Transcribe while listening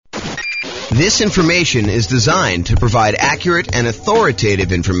This information is designed to provide accurate and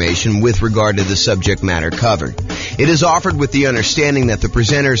authoritative information with regard to the subject matter covered. It is offered with the understanding that the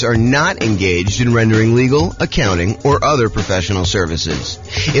presenters are not engaged in rendering legal, accounting, or other professional services.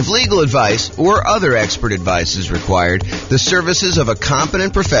 If legal advice or other expert advice is required, the services of a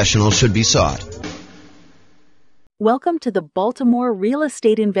competent professional should be sought. Welcome to the Baltimore Real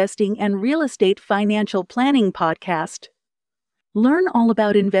Estate Investing and Real Estate Financial Planning Podcast. Learn all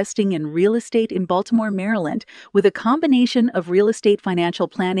about investing in real estate in Baltimore, Maryland, with a combination of real estate financial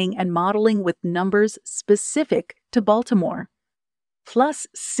planning and modeling with numbers specific to Baltimore. Plus,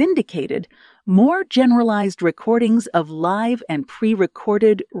 syndicated, more generalized recordings of live and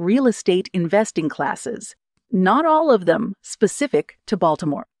pre-recorded real estate investing classes, not all of them specific to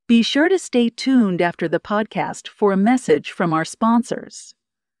Baltimore. Be sure to stay tuned after the podcast for a message from our sponsors.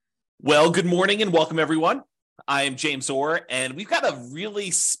 Well, good morning and welcome, everyone. I am James Orr, and we've got a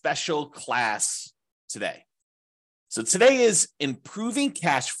really special class today. So today is improving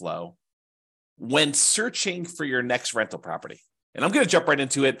cash flow when searching for your next rental property. And I'm going to jump right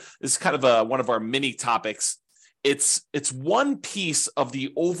into it. This is kind of one of our mini topics. It's one piece of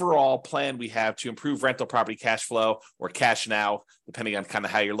the overall plan we have to improve rental property cash flow, or cash now, depending on kind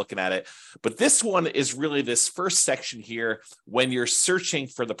of how you're looking at it. But this one is really this first section here when you're searching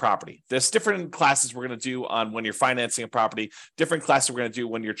for the property. There's different classes we're going to do on when you're financing a property, different classes we're going to do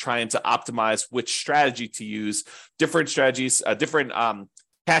when you're trying to optimize which strategy to use, different strategies, different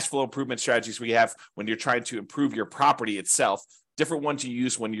cash flow improvement strategies we have when you're trying to improve your property itself. Different ones you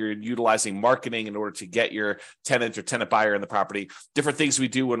use when you're utilizing marketing in order to get your tenant or tenant buyer in the property, different things we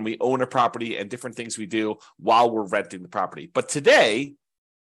do when we own a property, and different things we do while we're renting the property. But today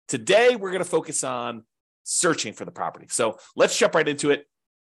we're going to focus on searching for the property. So let's jump right into it.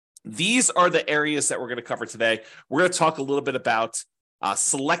 These are the areas that we're going to cover today. We're going to talk a little bit about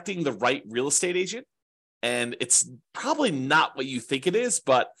selecting the right real estate agent. And it's probably not what you think it is,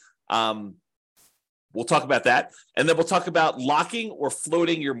 but we'll talk about that. And then we'll talk about locking or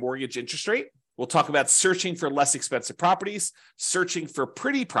floating your mortgage interest rate. We'll talk about searching for less expensive properties, searching for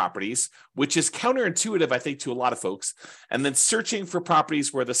pretty properties, which is counterintuitive, I think, to a lot of folks. And then searching for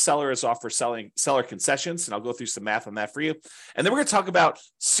properties where the seller is offering seller concessions. And I'll go through some math on that for you. And then we're going to talk about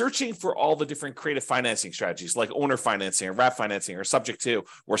searching for all the different creative financing strategies, like owner financing or wrap financing or subject to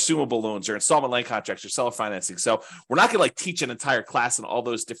or assumable loans or installment land contracts or seller financing. So we're not going to teach an entire class on all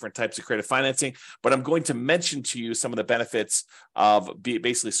those different types of creative financing, but I'm going to mention to you some of the benefits of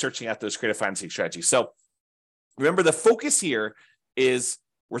basically searching out those creative financing strategies. So remember, the focus here is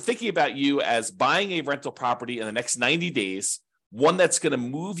we're thinking about you as buying a rental property in the next 90 days, one that's going to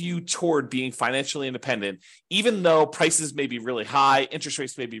move you toward being financially independent, even though prices may be really high, interest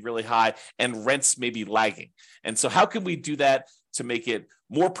rates may be really high, and rents may be lagging. And so how can we do that to make it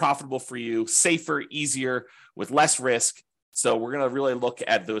more profitable for you, safer, easier, with less risk? So we're going to really look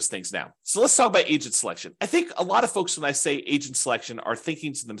at those things now. So let's talk about agent selection. I think a lot of folks, when I say agent selection, are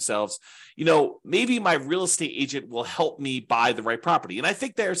thinking to themselves, maybe my real estate agent will help me buy the right property. And I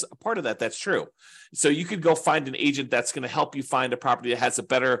think there's a part of that that's true. So you could go find an agent that's going to help you find a property that has a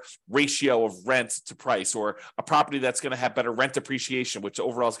better ratio of rent to price, or a property that's going to have better rent appreciation, which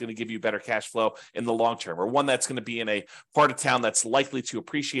overall is going to give you better cash flow in the long term, or one that's going to be in a part of town that's likely to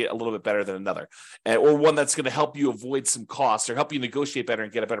appreciate a little bit better than another, or one that's going to help you avoid some costs or help you negotiate better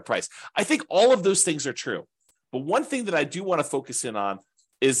and get a better price. I think all of those things are true. But one thing that I do want to focus in on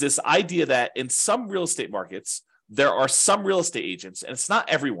is this idea that in some real estate markets, there are some real estate agents, and it's not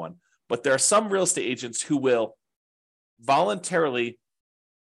everyone, but there are some real estate agents who will voluntarily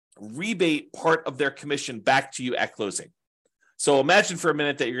rebate part of their commission back to you at closing. So imagine for a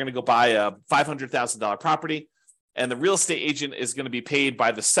minute that you're going to go buy a $500,000 property, and the real estate agent is going to be paid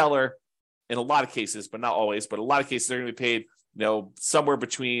by the seller in a lot of cases, but not always, but a lot of cases they're going to be paid, somewhere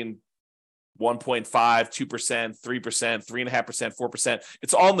between 1.5%, 2%, 3%, 3.5%, 4%.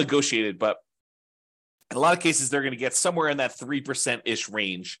 It's all negotiated, but in a lot of cases, they're going to get somewhere in that 3%-ish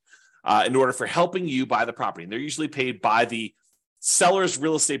range in order for helping you buy the property. And they're usually paid by the seller's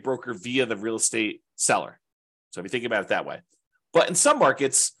real estate broker via the real estate seller. So if you think about it that way. But in some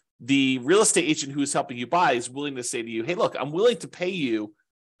markets, the real estate agent who is helping you buy is willing to say to you, hey, look, I'm willing to pay you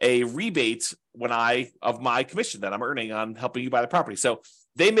a rebate of my commission that I'm earning on helping you buy the property. So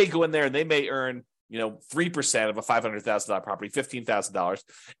they may go in there and they may earn 3% of a $500,000 property, $15,000.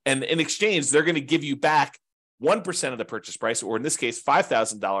 And in exchange, they're going to give you back 1% of the purchase price, or in this case,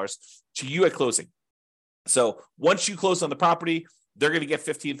 $5,000 to you at closing. So once you close on the property, they're going to get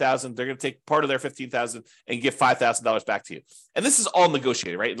 $15,000. They're going to take part of their $15,000 and give $5,000 back to you. And this is all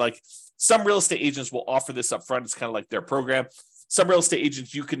negotiated, right? Like some real estate agents will offer this up front. It's kind of like their program. Some real estate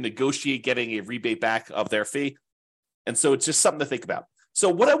agents, you can negotiate getting a rebate back of their fee. And so it's just something to think about. So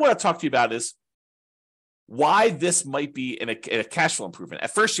what I want to talk to you about is why this might be in a cash flow improvement.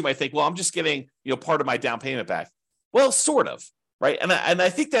 At first, you might think, well, I'm just getting part of my down payment back. Well, sort of, right? And I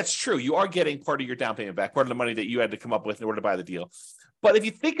think that's true. You are getting part of your down payment back, part of the money that you had to come up with in order to buy the deal. But if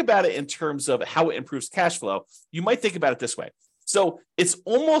you think about it in terms of how it improves cash flow, you might think about it this way. So it's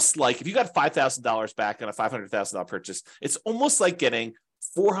almost like if you got $5,000 back on a $500,000 purchase, it's almost like getting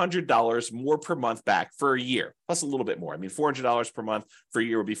 $400 more per month back for a year, plus a little bit more. I mean, $400 per month for a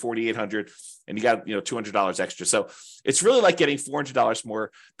year would be $4,800, and you got $200 extra. So it's really like getting $400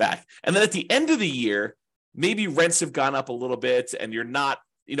 more back. And then at the end of the year, maybe rents have gone up a little bit, and you're not,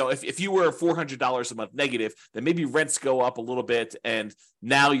 if you were $400 a month negative, then maybe rents go up a little bit, and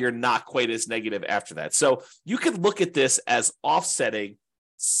now you're not quite as negative after that. So you could look at this as offsetting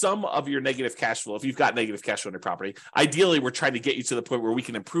some of your negative cash flow. If you've got negative cash flow on your property, ideally, we're trying to get you to the point where we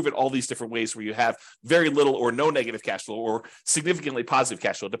can improve it all these different ways where you have very little or no negative cash flow or significantly positive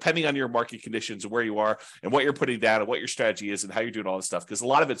cash flow, depending on your market conditions and where you are and what you're putting down and what your strategy is and how you're doing all this stuff, because a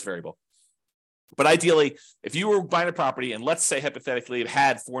lot of it's variable. But ideally, if you were buying a property and let's say hypothetically it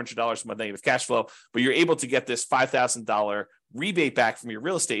had $400 a month negative cash flow, but you're able to get this $5,000 rebate back from your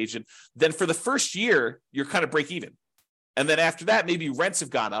real estate agent, then for the first year, you're kind of break even. And then after that, maybe rents have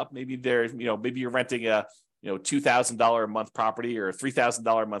gone up. Maybe maybe you're renting a $2,000 a month property or a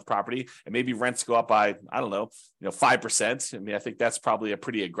 $3,000 a month property, and maybe rents go up by 5%. I mean, I think that's probably a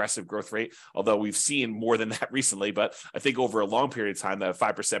pretty aggressive growth rate, although we've seen more than that recently. But I think over a long period of time, that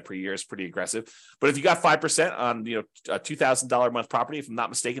 5% per year is pretty aggressive. But if you got 5% on a $2,000 a month property, if I'm not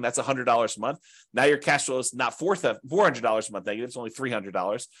mistaken, that's $100 a month. Now your cash flow is not $400 a month negative; it's only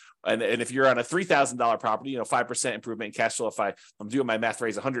 $300. And if you're on a $3,000 property, 5% improvement in cash flow. If I'm doing my math right,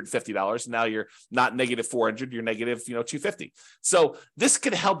 is $150. Now you're not negative $400, you're negative $250. So this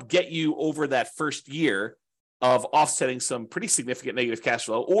could help get you over that first year of offsetting some pretty significant negative cash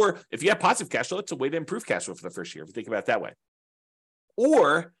flow. Or if you have positive cash flow, it's a way to improve cash flow for the first year, if you think about it that way.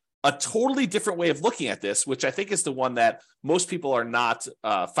 Or a totally different way of looking at this, which I think is the one that most people are not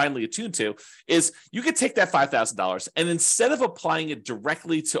finally attuned to, is you could take that $5,000 and instead of applying it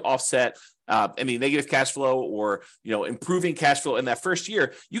directly to offset any negative cash flow or improving cash flow in that first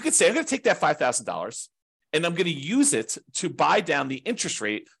year, you could say, I'm going to take that $5,000 and I'm going to use it to buy down the interest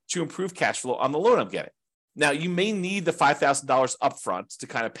rate to improve cash flow on the loan I'm getting. Now, you may need the $5,000 upfront to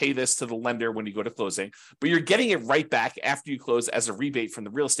kind of pay this to the lender when you go to closing, but you're getting it right back after you close as a rebate from the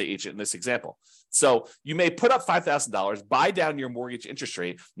real estate agent in this example. So you may put up $5,000, buy down your mortgage interest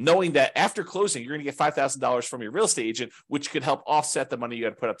rate, knowing that after closing, you're going to get $5,000 from your real estate agent, which could help offset the money you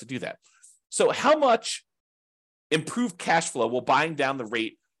had to put up to do that. So how much improved cash flow will buying down the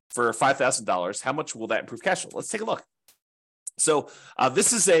rate for $5,000, how much will that improve cash flow? Let's take a look. So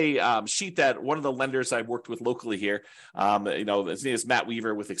this is a sheet that one of the lenders I've worked with locally here, his name is Matt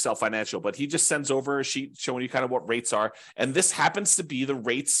Weaver with Excel Financial, but he just sends over a sheet showing you kind of what rates are. And this happens to be the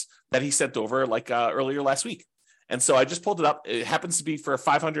rates that he sent over earlier last week. And so I just pulled it up. It happens to be for a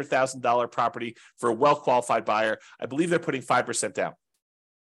 $500,000 property for a well-qualified buyer. I believe they're putting 5% down.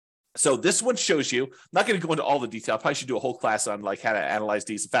 So this one shows you, I'm not going to go into all the detail. I probably should do a whole class on how to analyze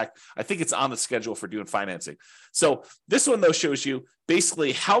these. In fact, I think it's on the schedule for doing financing. So this one, though, shows you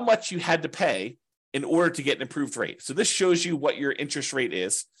basically how much you had to pay in order to get an improved rate. So this shows you what your interest rate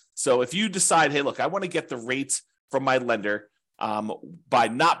is. So if you decide, hey, look, I want to get the rate from my lender by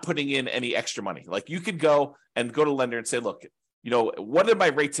not putting in any extra money. Like you could go to the lender and say, look, what is my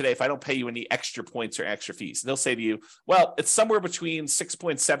rate today if I don't pay you any extra points or extra fees? And they'll say to you, well, it's somewhere between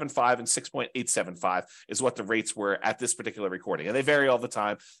 6.75 and 6.875 is what the rates were at this particular recording. And they vary all the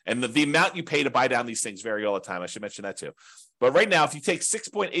time. And the amount you pay to buy down these things vary all the time. I should mention that too. But right now, if you take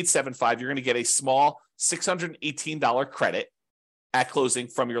 6.875, you're going to get a small $618 credit at closing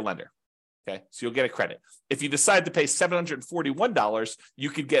from your lender. Okay, so you'll get a credit. If you decide to pay $741,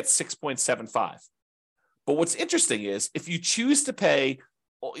 you could get 6.75. But what's interesting is if you choose to pay,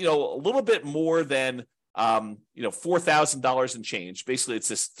 a little bit more than, $4,000 and change, basically it's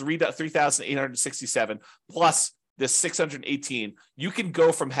this $3,867 plus this $618, you can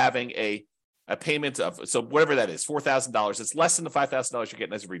go from having a payment of, so whatever that is, $4,000, it's less than the $5,000 you're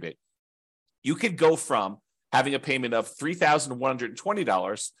getting as a rebate. You could go from having a payment of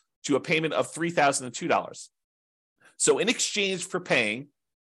 $3,120 to a payment of $3,002. So in exchange for paying,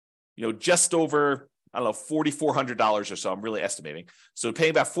 just over, $4,400 or so, I'm really estimating. So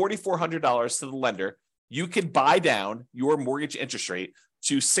paying about $4,400 to the lender, you can buy down your mortgage interest rate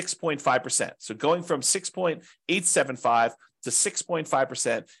to 6.5%. So going from 6.875 to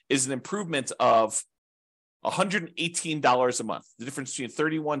 6.5% is an improvement of $118 a month, the difference between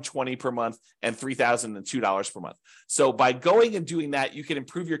 $3,120 per month and $3,002 per month. So by going and doing that, you can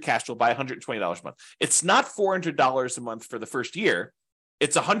improve your cash flow by $120 a month. It's not $400 a month for the first year.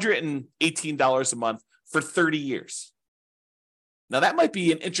 It's $118 a month for 30 years. Now, that might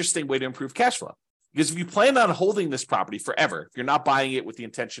be an interesting way to improve cash flow. Because if you plan on holding this property forever, if you're not buying it with the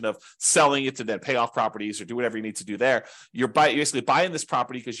intention of selling it to then pay off properties or do whatever you need to do there, you're basically buying this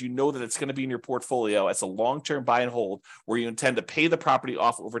property because you know that it's going to be in your portfolio as a long-term buy and hold where you intend to pay the property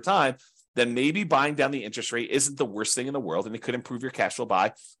off over time, then maybe buying down the interest rate isn't the worst thing in the world, and it could improve your cash flow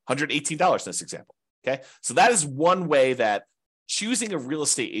by $118 in this example. Okay, so that is one way that choosing a real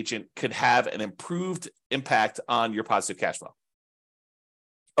estate agent could have an improved impact on your positive cash flow.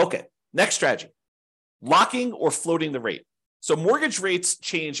 Okay, next strategy. Locking or floating the rate. So mortgage rates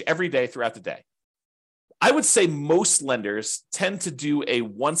change every day throughout the day. I would say most lenders tend to do a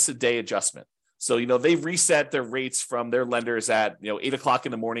once a day adjustment. So, they reset their rates from their lenders at, 8 o'clock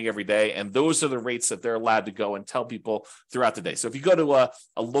in the morning every day. And those are the rates that they're allowed to go and tell people throughout the day. So if you go to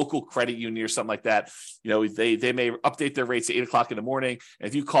a local credit union or something like that, they may update their rates at 8 o'clock in the morning. And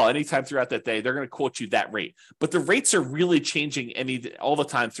if you call anytime throughout that day, they're going to quote you that rate. But the rates are really changing all the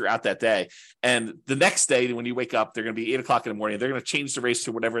time throughout that day. And the next day, when you wake up, they're going to be 8 o'clock in the morning. They're going to change the rates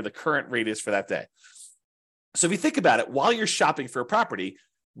to whatever the current rate is for that day. So if you think about it, while you're shopping for a property,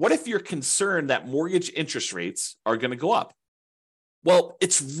 what if you're concerned that mortgage interest rates are going to go up? Well,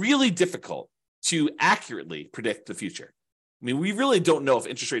 it's really difficult to accurately predict the future. I mean, we really don't know if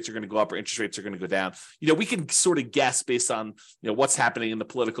interest rates are going to go up or interest rates are going to go down. We can sort of guess based on, what's happening in the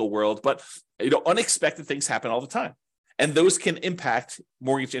political world, but, unexpected things happen all the time. And those can impact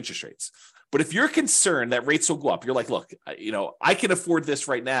mortgage interest rates. But if you're concerned that rates will go up, you're like, look, I can afford this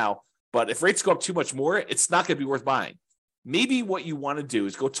right now, but if rates go up too much more, it's not going to be worth buying. Maybe what you want to do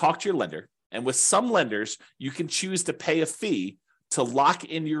is go talk to your lender. And with some lenders, you can choose to pay a fee to lock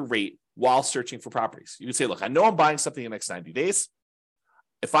in your rate while searching for properties. You can say, look, I know I'm buying something in the next 90 days.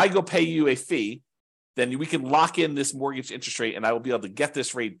 If I go pay you a fee, then we can lock in this mortgage interest rate and I will be able to get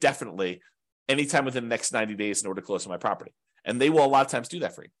this rate definitely anytime within the next 90 days in order to close on my property. And they will a lot of times do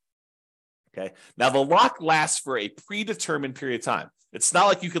that for you. Okay. Now the lock lasts for a predetermined period of time. It's not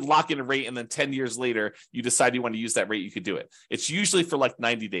like you could lock in a rate and then 10 years later, you decide you want to use that rate, you could do it. It's usually for like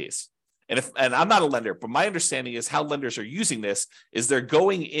 90 days. And I'm not a lender, but my understanding is how lenders are using this is they're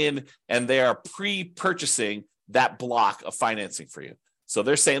going in and they are pre-purchasing that block of financing for you. So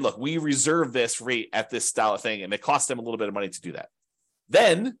they're saying, look, we reserve this rate at this style of thing, and it costs them a little bit of money to do that.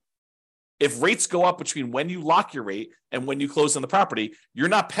 Then if rates go up between when you lock your rate and when you close on the property, you're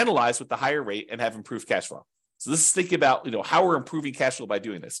not penalized with the higher rate and have improved cash flow. So this is thinking about, how we're improving cash flow by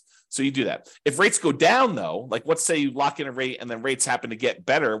doing this. So you do that. If rates go down though, like let's say you lock in a rate and then rates happen to get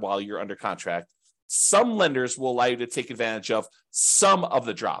better while you're under contract, some lenders will allow you to take advantage of some of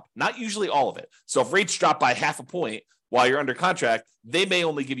the drop, not usually all of it. So if rates drop by half a point while you're under contract, they may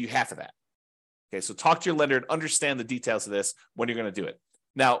only give you half of that. Okay, so talk to your lender and understand the details of this when you're going to do it.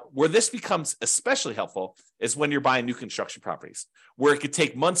 Now, where this becomes especially helpful is when you're buying new construction properties, where it could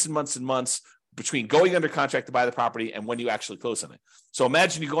take months and months and months between going under contract to buy the property and when you actually close on it. So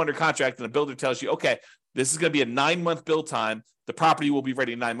imagine you go under contract and the builder tells you, okay, this is going to be a 9-month build time. The property will be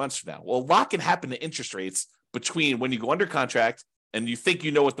ready 9 months from now. Well, a lot can happen to interest rates between when you go under contract and you think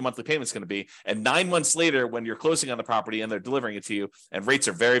you know what the monthly payment is going to be, and 9 months later when you're closing on the property and they're delivering it to you, and rates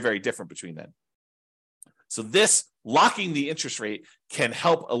are very, very different between then. So this locking the interest rate can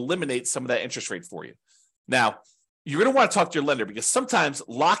help eliminate some of that interest rate for you. Now, you're going to want to talk to your lender because sometimes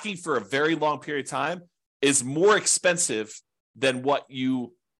locking for a very long period of time is more expensive than what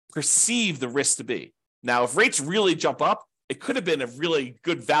you perceive the risk to be. Now, if rates really jump up, it could have been a really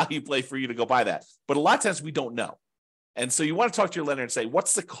good value play for you to go buy that. But a lot of times we don't know. And so you want to talk to your lender and say,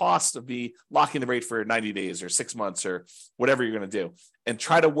 what's the cost of me locking the rate for 90 days or 6 months or whatever you're going to do, and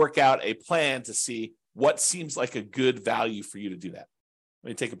try to work out a plan to see what seems like a good value for you to do that. Let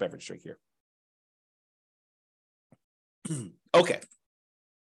me take a beverage drink here. Okay.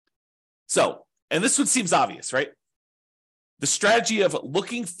 So, and this one seems obvious, right? The strategy of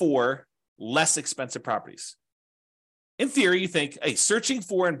looking for less expensive properties. In theory, you think, hey, searching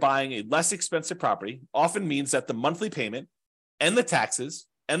for and buying a less expensive property often means that the monthly payment and the taxes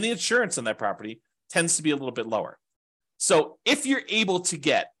and the insurance on that property tends to be a little bit lower. So if you're able to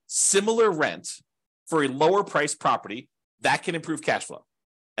get similar rent for a lower priced property, that can improve cash flow.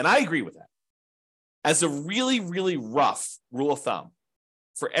 And I agree with that. As a really, really rough rule of thumb,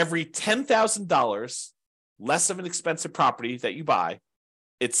 for every $10,000 less of an expensive property that you buy,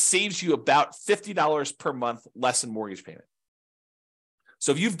 it saves you about $50 per month less in mortgage payment.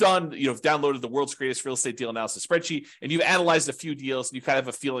 So if you've done, downloaded the world's greatest real estate deal analysis spreadsheet and you've analyzed a few deals and you kind of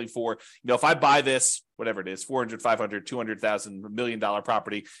have a feeling for, if I buy this, whatever it is, 400, 500, 200,000, $1 million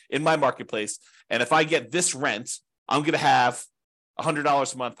marketplace in my marketplace, and if I get this rent, I'm going to have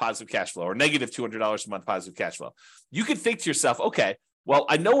 $100 a month positive cash flow or negative $200 a month positive cash flow. You can think to yourself, okay, well,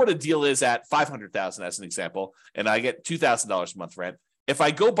 I know what a deal is at $500,000 as an example, and I get $2,000 a month rent. If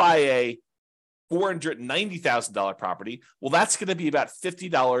I go buy a $490,000 property, well, that's going to be about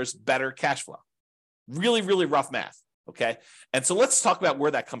 $50 better cash flow. Really, really rough math. Okay. And so let's talk about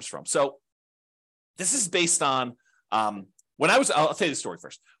where that comes from. So this is based on I'll tell you the story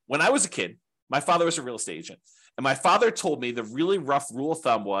first. When I was a kid, my father was a real estate agent. And my father told me the really rough rule of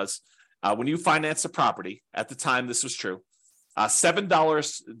thumb was when you finance a property, at the time this was true,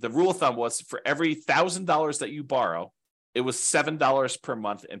 $7, the rule of thumb was for every $1,000 that you borrow, it was $7 per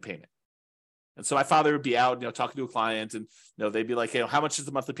month in payment. And so my father would be out, talking to a client, and they'd be like, how much is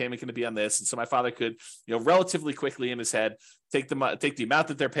the monthly payment going to be on this? And so my father could, relatively quickly in his head, take the amount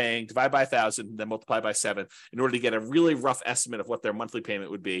that they're paying, divide by 1,000, and then multiply by 7 in order to get a really rough estimate of what their monthly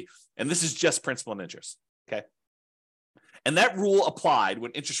payment would be. And this is just principal and interest. Okay. And that rule applied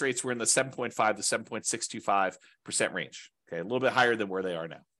when interest rates were in the 7.5 to 7.625% range. Okay. A little bit higher than where they are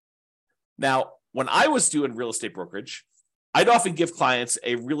now. Now, when I was doing real estate brokerage, I'd often give clients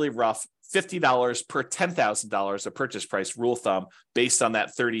a really rough $50 per $10,000 of purchase price rule of thumb based on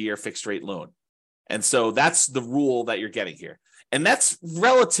that 30-year fixed rate loan. And so that's the rule that you're getting here. And that's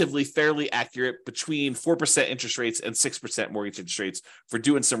relatively fairly accurate between 4% interest rates and 6% mortgage interest rates for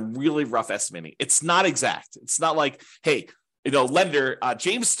doing some really rough estimating. It's not exact. It's not like, hey, lender,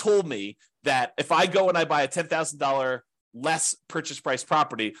 James told me that if I go and I buy a $10,000 less purchase price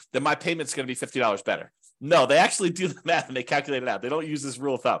property, then my payment's going to be $50 better. No, they actually do the math and they calculate it out. They don't use this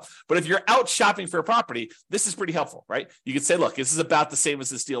rule of thumb. But if you're out shopping for a property, this is pretty helpful, right? You can say, look, this is about the same as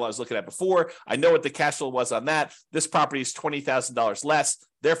this deal I was looking at before. I know what the cash flow was on that. This property is $20,000 less.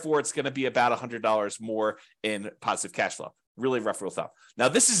 Therefore, it's going to be about $100 more in positive cash flow. Really rough rule of thumb. Now,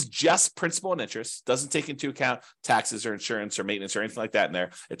 this is just principal and interest. Doesn't take into account taxes or insurance or maintenance or anything like that in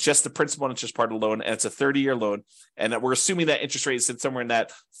there. It's just the principal and interest part of the loan, and it's a 30-year loan. And we're assuming that interest rate is somewhere in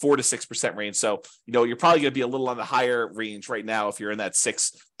that 4 to 6% range. So, you're probably going to be a little on the higher range right now if you're in that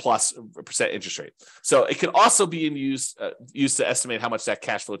 6+% interest rate. So it can also be used to estimate how much that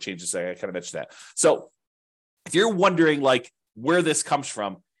cash flow changes. I kind of mentioned that. So if you're wondering where this comes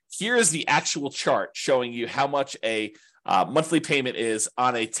from, here is the actual chart showing you how much a monthly payment is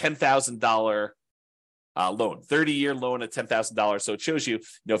on a $10,000 loan, 30-year loan at $10,000. So it shows you,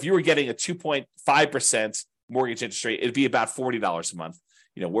 if you were getting a 2.5% mortgage interest rate, it'd be about $40 a month.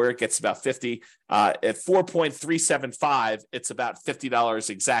 Where it gets about 50 at 4.375, it's about $50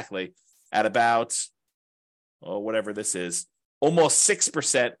 exactly. At about whatever this is, almost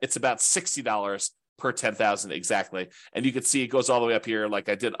 6%, it's about $60 per 10,000 exactly. And you can see it goes all the way up here, like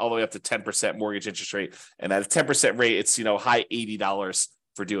I did, all the way up to 10% mortgage interest rate. And at a 10% rate, it's, high $80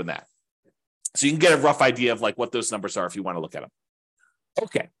 for doing that. So you can get a rough idea of what those numbers are if you want to look at them.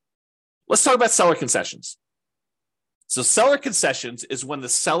 Okay. Let's talk about seller concessions. So seller concessions is when the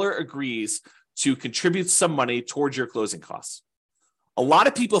seller agrees to contribute some money towards your closing costs. A lot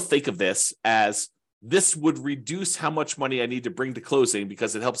of people think of this as this would reduce how much money I need to bring to closing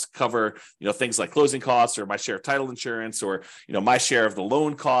because it helps cover, things like closing costs or my share of title insurance or, my share of the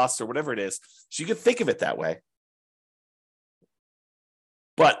loan costs or whatever it is. So you can think of it that way.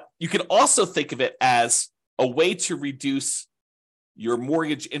 But you can also think of it as a way to reduce your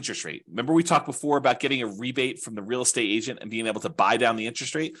mortgage interest rate. Remember we talked before about getting a rebate from the real estate agent and being able to buy down the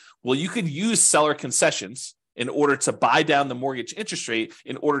interest rate? Well, you could use seller concessions in order to buy down the mortgage interest rate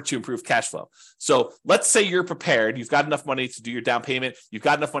in order to improve cash flow. So let's say you're prepared, you've got enough money to do your down payment, you've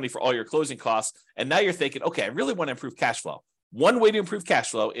got enough money for all your closing costs, and now you're thinking, okay, I really want to improve cash flow. One way to improve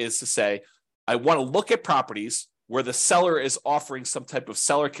cash flow is to say, I want to look at properties where the seller is offering some type of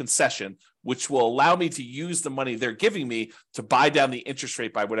seller concession, which will allow me to use the money they're giving me to buy down the interest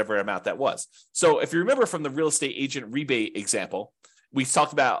rate by whatever amount that was. So if you remember from the real estate agent rebate example, we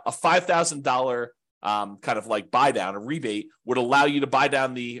talked about a $5,000 kind of buy down, a rebate would allow you to buy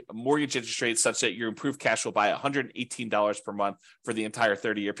down the mortgage interest rate such that your improved cash flow by $118 per month for the entire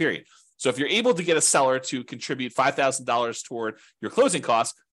 30-year period. So if you're able to get a seller to contribute $5,000 toward your closing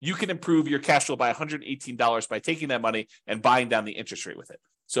costs, you can improve your cash flow by $118 by taking that money and buying down the interest rate with it.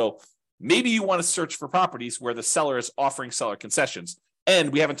 So maybe you want to search for properties where the seller is offering seller concessions.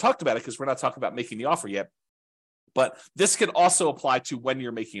 And we haven't talked about it because we're not talking about making the offer yet. But this can also apply to when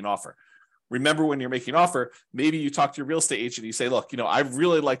you're making an offer. remember when you're making an offer, maybe you talk to your real estate agent and you say, look, I'd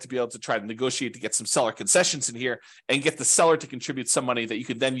really like to be able to try to negotiate to get some seller concessions in here and get the seller to contribute some money that you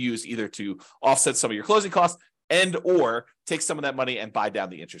could then use either to offset some of your closing costs and or take some of that money and buy down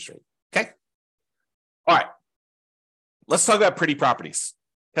the interest rate. Okay. All right. Let's talk about pretty properties,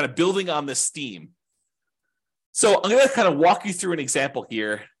 kind of building on this theme. So I'm going to kind of walk you through an example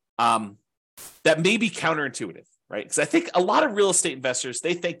here that may be counterintuitive, right? Because I think a lot of real estate investors,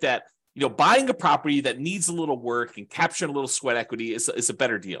 they think that buying a property that needs a little work and capturing a little sweat equity is a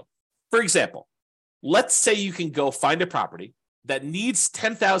better deal. For example, let's say you can go find a property that needs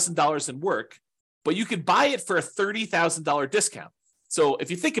 $10,000 in work, but you could buy it for a $30,000 discount. So if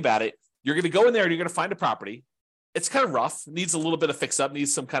you think about it, you're going to go in there and you're going to find a property. It's kind of rough, needs a little bit of fix up,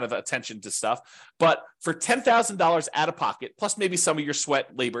 needs some kind of attention to stuff. But for $10,000 out of pocket, plus maybe some of your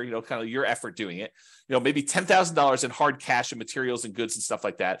sweat labor, kind of your effort doing it, maybe $10,000 in hard cash and materials and goods and stuff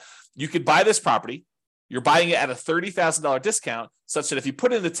like that, you could buy this property. You're buying it at a $30,000 discount, such that if you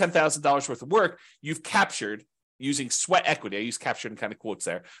put in the $10,000 worth of work, you've captured, using sweat equity, I use captured in kind of quotes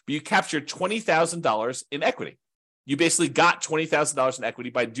there, but you captured $20,000 in equity. You basically got $20,000 in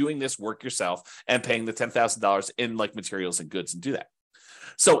equity by doing this work yourself and paying the $10,000 in like materials and goods and do that.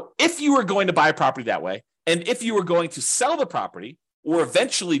 So if you were going to buy a property that way, and if you were going to sell the property or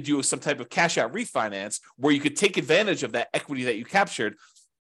eventually do some type of cash out refinance where you could take advantage of that equity that you captured,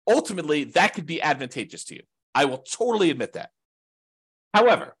 ultimately that could be advantageous to you. I will totally admit that.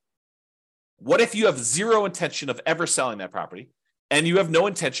 However, what if you have zero intention of ever selling that property? And you have no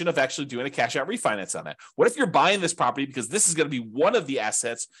intention of actually doing a cash out refinance on that? What if you're buying this property because this is going to be one of the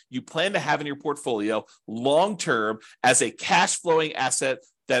assets you plan to have in your portfolio long-term as a cash flowing asset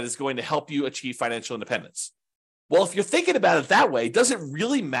that is going to help you achieve financial independence? Well, if you're thinking about it that way, does it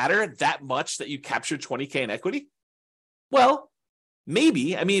really matter that much that you captured $20K in equity? Well,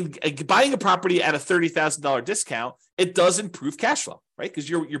 maybe. I mean, buying a property at a $30,000 discount, it does improve cash flow, right? Because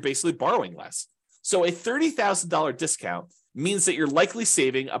you're basically borrowing less. So a $30,000 discount means that you're likely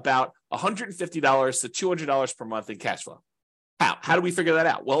saving about $150 to $200 per month in cash flow. How do we figure that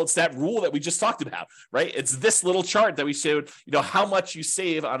out? Well, it's that rule that we just talked about, right? It's this little chart that we showed, how much you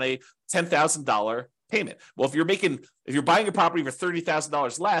save on a $10,000 payment. Well, if you're buying a property for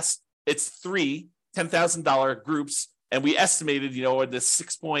 $30,000 less, it's three $10,000 groups. And we estimated, at this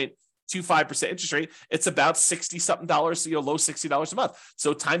 6.25% interest rate, it's about $60-something, low $60 a month.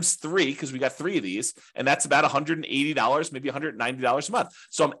 So times three, because we got three of these, and that's about $180, maybe $190 a month.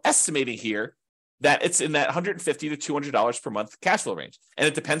 So I'm estimating here that it's in that $150 to $200 per month cash flow range. And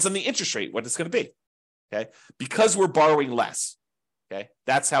it depends on the interest rate, what it's going to be, okay? Because we're borrowing less, okay?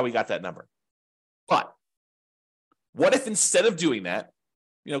 That's how we got that number. But what if instead of doing that,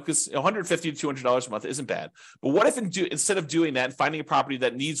 because $150 to $200 a month isn't bad. But what if instead of doing that and finding a property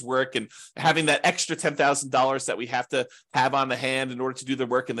that needs work and having that extra $10,000 that we have to have on the hand in order to do the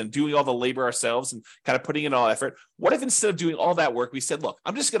work and then doing all the labor ourselves and kind of putting in all effort, what if instead of doing all that work, we said, look,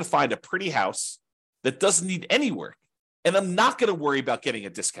 I'm just going to find a pretty house that doesn't need any work. And I'm not going to worry about getting a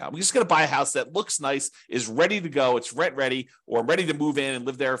discount. I'm just going to buy a house that looks nice, is ready to go, it's rent ready, or I'm ready to move in and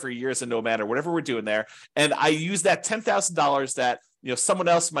live there for years and no matter, whatever we're doing there. And I use that $10,000 that someone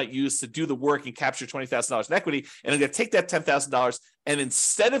else might use to do the work and capture $20,000 in equity. And I'm going to take that $10,000 and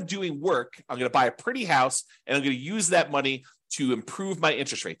instead of doing work, I'm going to buy a pretty house and I'm going to use that money to improve my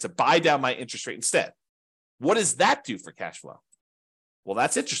interest rate, to buy down my interest rate instead. What does that do for cash flow? Well,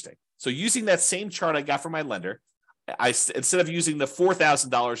 that's interesting. So using that same chart I got from my lender, instead of using the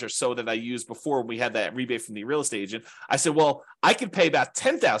 $4,000 or so that I used before when we had that rebate from the real estate agent, I said, well, I could pay about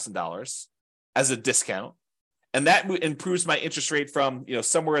 $10,000 as a discount. And that improves my interest rate from,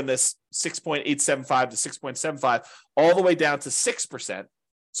 somewhere in this 6.875 to 6.75 all the way down to 6%.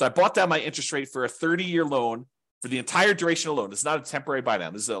 So I bought down my interest rate for a 30-year loan for the entire duration of the loan. It's not a temporary buy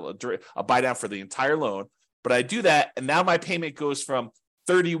down. This is a buy down for the entire loan. But I do that, and now my payment goes from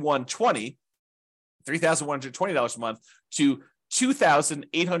 $3,120 a month to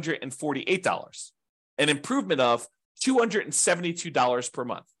 $2,848, an improvement of $272 per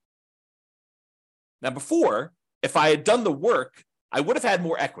month. Now, before, if I had done the work, I would have had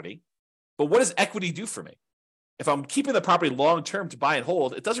more equity. But what does equity do for me? If I'm keeping the property long-term to buy and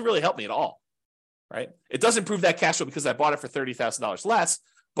hold, it doesn't really help me at all, right? It does improve that cash flow because I bought it for $30,000 less.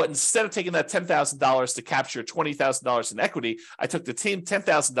 But instead of taking that $10,000 to capture $20,000 in equity, I took the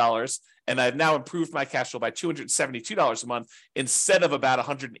 $10,000 and I've now improved my cash flow by $272 a month instead of about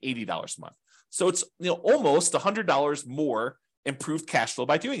 $180 a month. So it's almost $100 more improved cash flow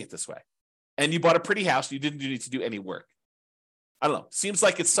by doing it this way. And you bought a pretty house, you didn't need to do any work. I don't know. Seems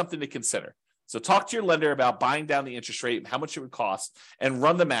like it's something to consider. So talk to your lender about buying down the interest rate and how much it would cost and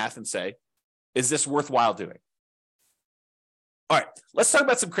run the math and say, Is this worthwhile doing? All right, let's talk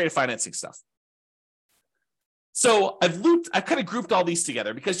about some creative financing stuff. So I've kind of grouped all these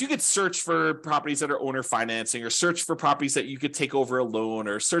together because you could search for properties that are owner financing, or search for properties that you could take over a loan,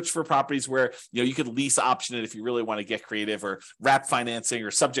 or search for properties where you could lease option it if you really want to get creative, or wrap financing, or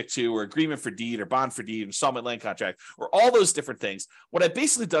subject to, or agreement for deed, or bond for deed, installment land contract, or all those different things. What I've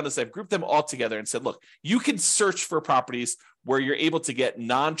basically done is I've grouped them all together and said, look, you can search for properties where you're able to get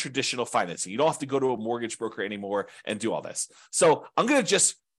non-traditional financing. You don't have to go to a mortgage broker anymore and do all this. So I'm going to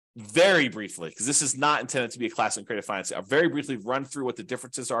just very briefly, because this is not intended to be a class in creative financing, I'll very briefly run through what the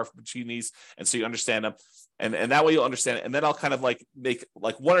differences are between these, and so you understand them, and that way you'll understand it. And then I'll kind of like make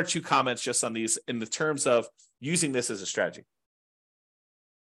like one or two comments just on these in the terms of using this as a strategy.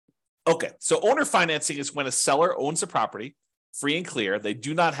 Okay, so owner financing is when a seller owns a property free and clear, they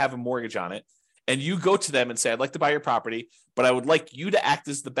do not have a mortgage on it, and you go to them and say, I'd like to buy your property, but I would like you to act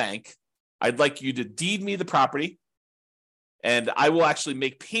as the bank. I'd like you to deed me the property, and I will actually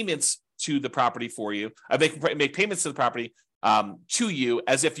make payments to the property for you. I make payments to the property to you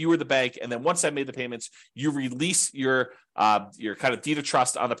as if you were the bank. And then once I made the payments, you release your kind of deed of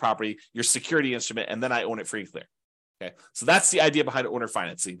trust on the property, your security instrument, and then I own it free and clear. Okay, so that's the idea behind owner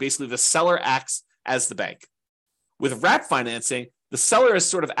financing. Basically, the seller acts as the bank. With wrap financing, the seller is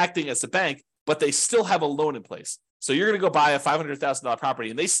sort of acting as the bank, but they still have a loan in place. So you're going to go buy a $500,000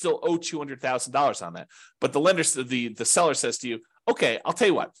 property and they still owe $200,000 on that. But the seller says to you, okay, I'll tell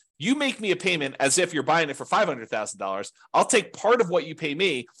you what, you make me a payment as if you're buying it for $500,000. I'll take part of what you pay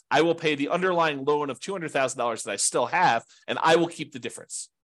me. I will pay the underlying loan of $200,000 that I still have, and I will keep the difference.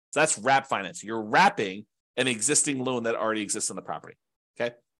 So that's wrap financing. You're wrapping an existing loan that already exists on the property.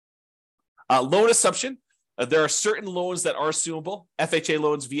 Okay. Loan assumption. There are certain loans that are assumable, FHA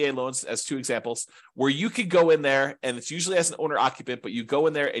loans, VA loans, as two examples, where you could go in there, and it's usually as an owner occupant, but you go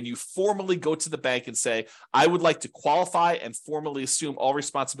in there and you formally go to the bank and say, I would like to qualify and formally assume all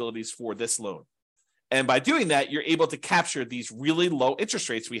responsibilities for this loan. And by doing that, you're able to capture these really low interest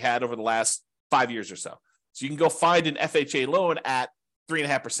rates we had over the last 5 years or so. So you can go find an FHA loan at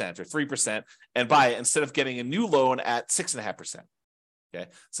 3.5% or 3% and buy it instead of getting a new loan at 6.5%. Okay,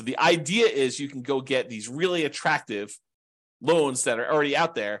 so the idea is you can go get these really attractive loans that are already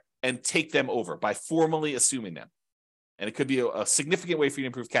out there and take them over by formally assuming them. And it could be a significant way for you to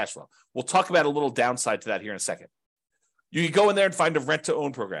improve cash flow. We'll talk about a little downside to that here in a second. You can go in there and find a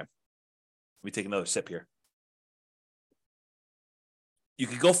rent-to-own program. Let me take another sip here. You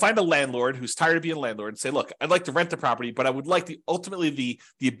could go find a landlord who's tired of being a landlord and say, look, I'd like to rent the property, but I would like ultimately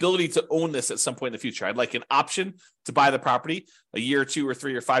the ability to own this at some point in the future. I'd like an option to buy the property a year or 2 or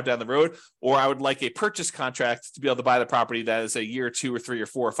 3 or 5 down the road, or I would like a purchase contract to be able to buy the property that is a year or 2 or 3 or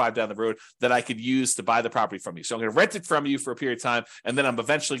 4 or 5 down the road that I could use to buy the property from you. So I'm going to rent it from you for a period of time, and then I'm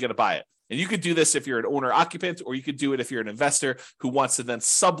eventually going to buy it. And you could do this if you're an owner occupant, or you could do it if you're an investor who wants to then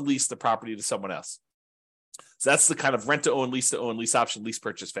sublease the property to someone else. So that's the kind of rent-to-own, lease-to-own, lease option, lease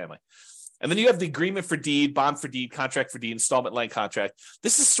purchase family. And then you have the agreement for deed, bond for deed, contract for deed, installment land contract.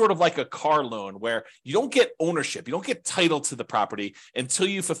 This is sort of like a car loan where you don't get ownership. You don't get title to the property until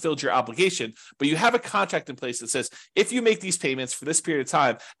you fulfilled your obligation, but you have a contract in place that says, if you make these payments for this period of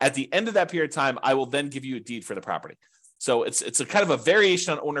time, at the end of that period of time, I will then give you a deed for the property. So it's a kind of a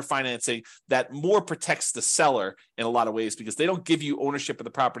variation on owner financing that more protects the seller in a lot of ways, because they don't give you ownership of the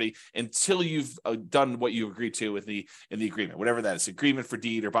property until you've done what you agreed to in the agreement, whatever that is, agreement for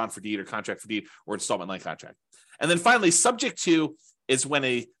deed or bond for deed or contract for deed or installment land contract. And then finally, subject to is when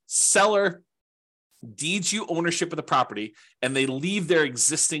a seller deeds you ownership of the property and they leave their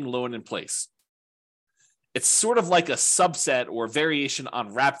existing loan in place. It's sort of like a subset or variation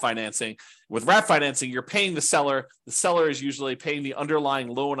on wrap financing. With wrap financing, you're paying the seller. The seller is usually paying the underlying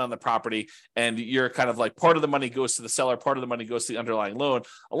loan on the property, and you're kind of like part of the money goes to the seller, part of the money goes to the underlying loan.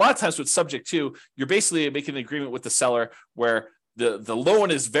 A lot of times with subject to, you're basically making an agreement with the seller where the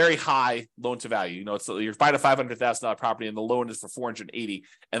loan is very high loan to value. You know, it's you're buying a $500,000 property and the loan is for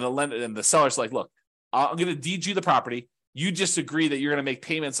 $480,000, and the seller's like, look, I'm going to deed you the property. You just agree that you're going to make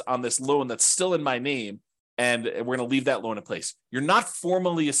payments on this loan that's still in my name, and we're going to leave that loan in place. You're not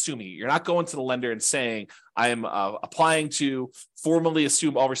formally assuming. You're not going to the lender and saying, I am applying to formally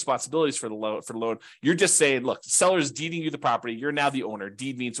assume all responsibilities for the loan. You're just saying, look, the seller is deeding you the property. You're now the owner.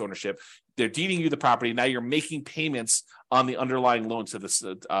 Deed means ownership. They're deeding you the property. Now you're making payments on the underlying loan to this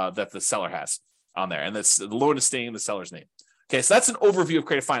that the seller has on there. And the loan is staying in the seller's name. Okay, so that's an overview of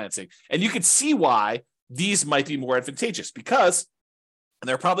creative financing. And you can see why these might be more advantageous because, and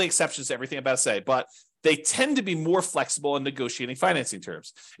there are probably exceptions to everything I'm about to say, but they tend to be more flexible in negotiating financing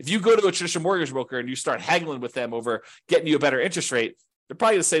terms. If you go to a traditional mortgage broker and you start haggling with them over getting you a better interest rate, they're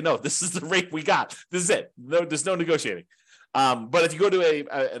probably going to say, no, this is the rate we got. This is it. No, there's no negotiating. But if you go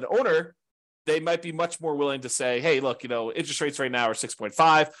to an owner, they might be much more willing to say, hey, look, interest rates right now are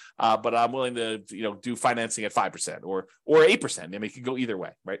 6.5, but I'm willing to, do financing at 5% or 8%. I mean, it could go either way,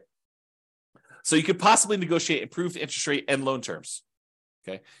 right? So you could possibly negotiate improved interest rate and loan terms.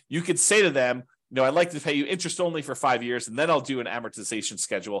 Okay. You could say to them, I'd like to pay you interest only for 5 years, and then I'll do an amortization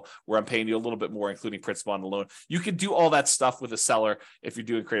schedule where I'm paying you a little bit more, including principal on the loan. You can do all that stuff with a seller if you're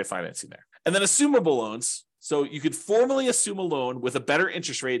doing creative financing there. And then assumable loans. So you could formally assume a loan with a better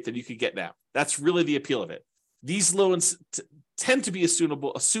interest rate than you could get now. That's really the appeal of it. These loans tend to be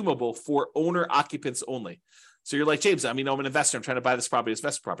assumable for owner occupants only. So you're like, James, I'm an investor. I'm trying to buy this property as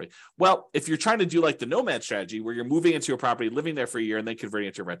investment property. Well, if you're trying to do like the nomad strategy where you're moving into a property, living there for a year and then converting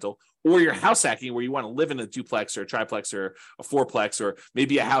it to rental, or you're house hacking where you want to live in a duplex or a triplex or a fourplex, or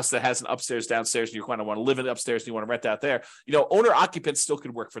maybe a house that has an upstairs, downstairs, and you kind of want to live in the upstairs and you want to rent out there, owner occupants still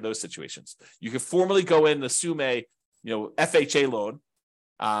could work for those situations. You could formally go in and assume a, FHA loan,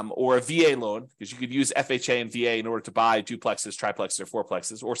 or a VA loan, because you could use FHA and VA in order to buy duplexes, triplexes, or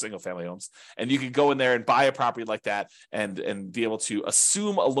fourplexes, or single family homes. And you could go in there and buy a property like that and be able to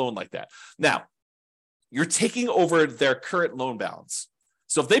assume a loan like that. Now, you're taking over their current loan balance.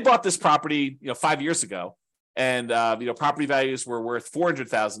 So if they bought this property, 5 years ago, and property values were worth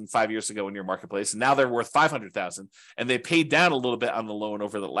 $400,000 5 years ago in your marketplace, and now they're worth $500,000, and they paid down a little bit on the loan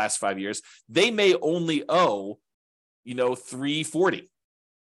over the last 5 years, they may only owe, $340,000.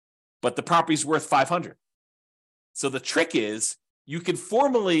 But the property's worth $500,000. So the trick is you can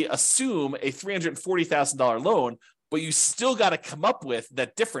formally assume a $340,000 loan, but you still got to come up with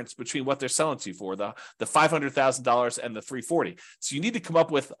that difference between what they're selling to you for, the $500,000 and the $340,000. So you need to come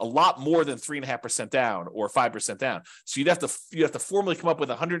up with a lot more than 3.5% down or 5% down. So you have to formally come up with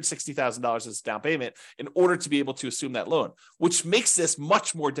 $160,000 as down payment in order to be able to assume that loan, which makes this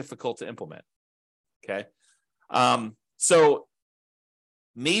much more difficult to implement. Okay. So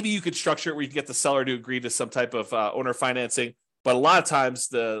maybe you could structure it where you can get the seller to agree to some type of owner financing, but a lot of times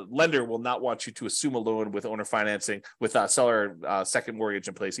the lender will not want you to assume a loan with owner financing with a seller second mortgage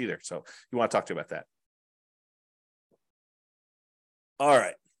in place either. So you want to talk to about that. All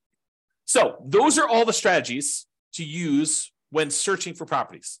right. So those are all the strategies to use when searching for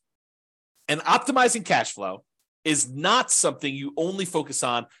properties. And optimizing cash flow is not something you only focus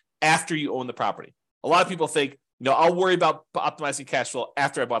on after you own the property. A lot of people think, I'll worry about optimizing cash flow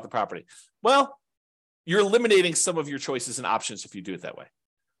after I bought the property. Well, you're eliminating some of your choices and options if you do it that way.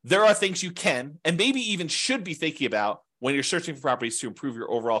 There are things you can and maybe even should be thinking about when you're searching for properties to improve your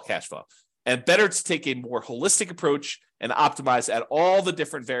overall cash flow. And better to take a more holistic approach and optimize at all the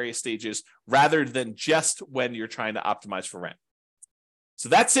different various stages rather than just when you're trying to optimize for rent. So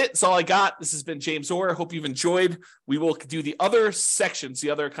that's it. That's all I got. This has been James Orr. I hope you've enjoyed. We will do the other sections,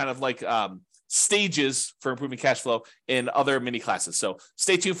 the other kind of like stages for improving cash flow in other mini classes. So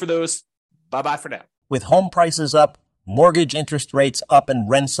stay tuned for those. Bye-bye for now. With home prices up, mortgage interest rates up, and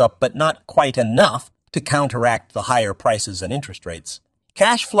rents up, but not quite enough to counteract the higher prices and interest rates,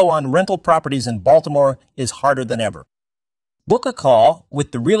 cash flow on rental properties in Baltimore is harder than ever. Book a call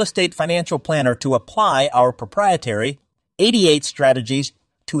with the Real Estate Financial Planner to apply our proprietary 88 strategies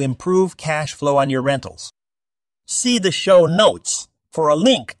to improve cash flow on your rentals. See the show notes for a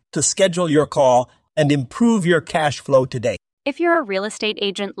link to schedule your call and improve your cash flow today. If you're a real estate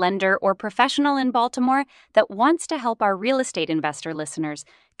agent, lender, or professional in Baltimore that wants to help our real estate investor listeners,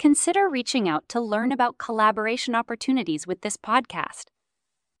 consider reaching out to learn about collaboration opportunities with this podcast.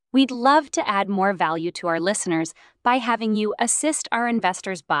 We'd love to add more value to our listeners by having you assist our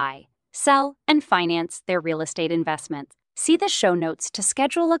investors buy, sell, and finance their real estate investments. See the show notes to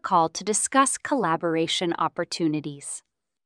schedule a call to discuss collaboration opportunities.